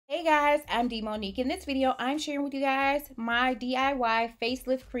Hey guys, I'm Monique. In this video, I'm sharing with you guys my DIY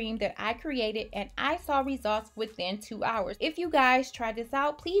facelift cream that I created and I saw results within 2 hours. If you guys try this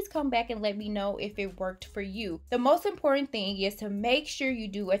out, please come back and let me know if it worked for you. The most important thing is to make sure you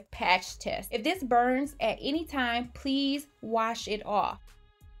do a patch test. If this burns at any time, please wash it off.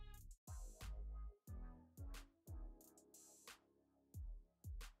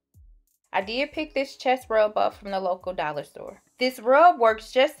 I did pick this chest rub up from the local dollar store. This rub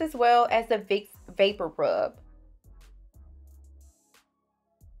works just as well as the Vicks Vapor Rub.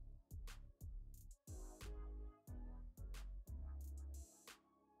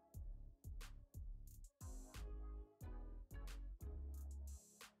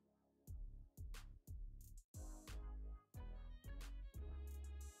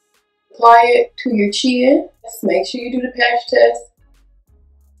 Apply it to your chin. Just make sure you do the patch test.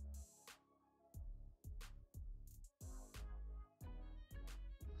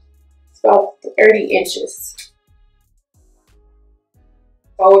 It's about 30 inches.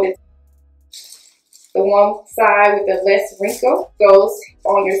 Fold it. The one side with the less wrinkle goes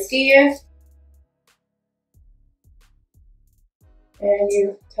on your skin. And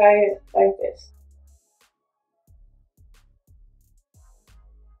you tie it like this.